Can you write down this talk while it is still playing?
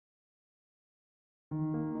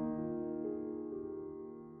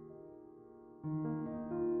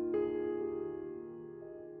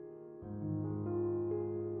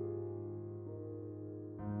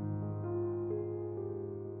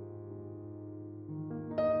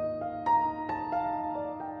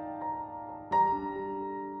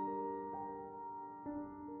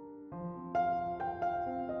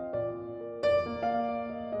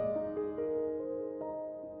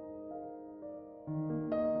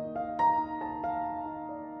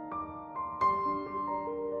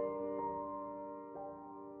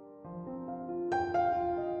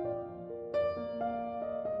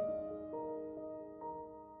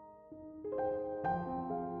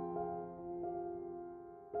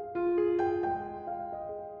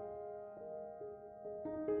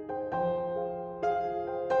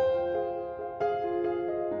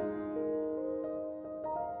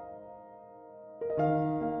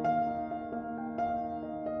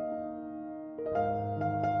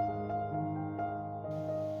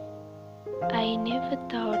never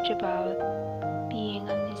thought about being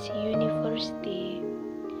on this university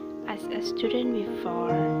as a student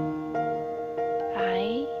before.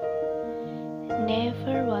 I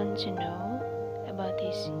never want to know about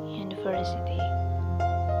this university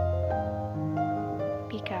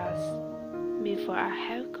because before I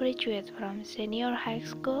have graduated from senior high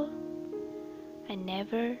school, I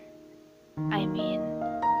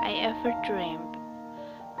ever dreamed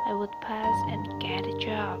I would pass and get a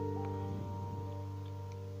job.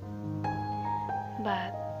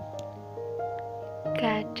 But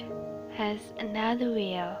God has another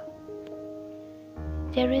will.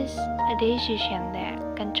 There is a decision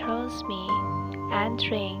that controls me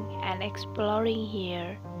entering and exploring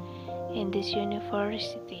here in this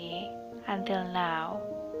university until now.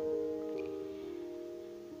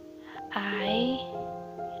 I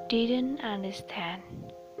didn't understand.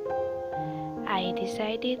 I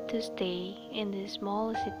decided to stay in this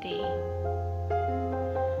small city.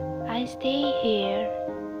 I stay here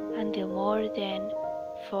until more than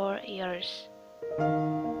 4 years.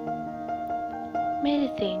 Many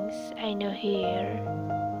things I know here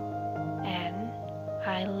and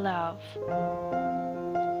I love.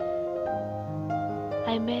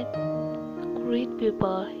 I met great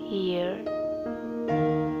people here.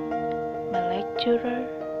 My lecturer,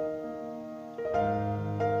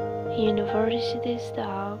 university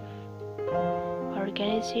staff,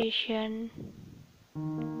 organization,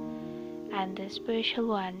 and the special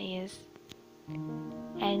one is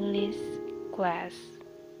English class.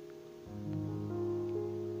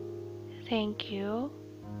 Thank you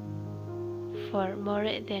for more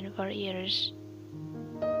than 4 years.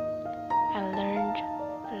 I learned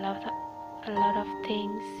a lot of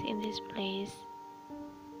things in this place.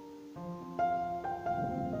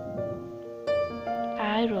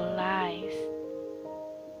 I realized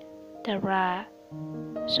there are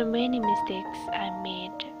so many mistakes I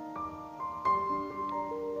made.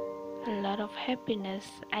 A lot of happiness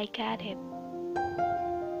I got it.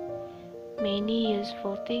 Many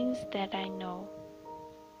useful things that I know.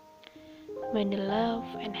 Many love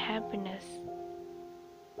and happiness.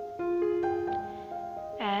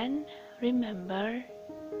 And remember,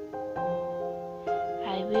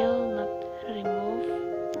 I will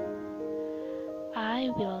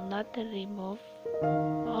not remove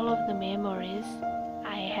all of the memories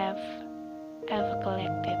I have ever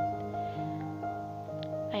collected.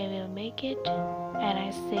 I will make it and I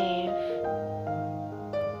save.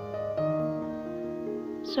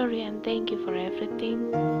 Sorry and thank you for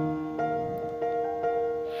everything.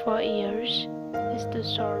 4 years is too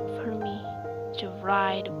short for me to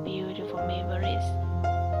write beautiful memories.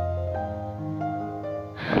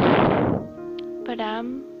 But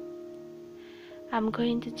I'm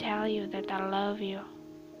going to tell you that I love you.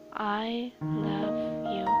 I love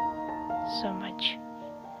you so much.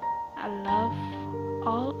 I love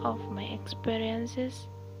all of my experiences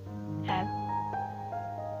at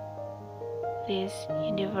this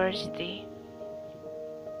university.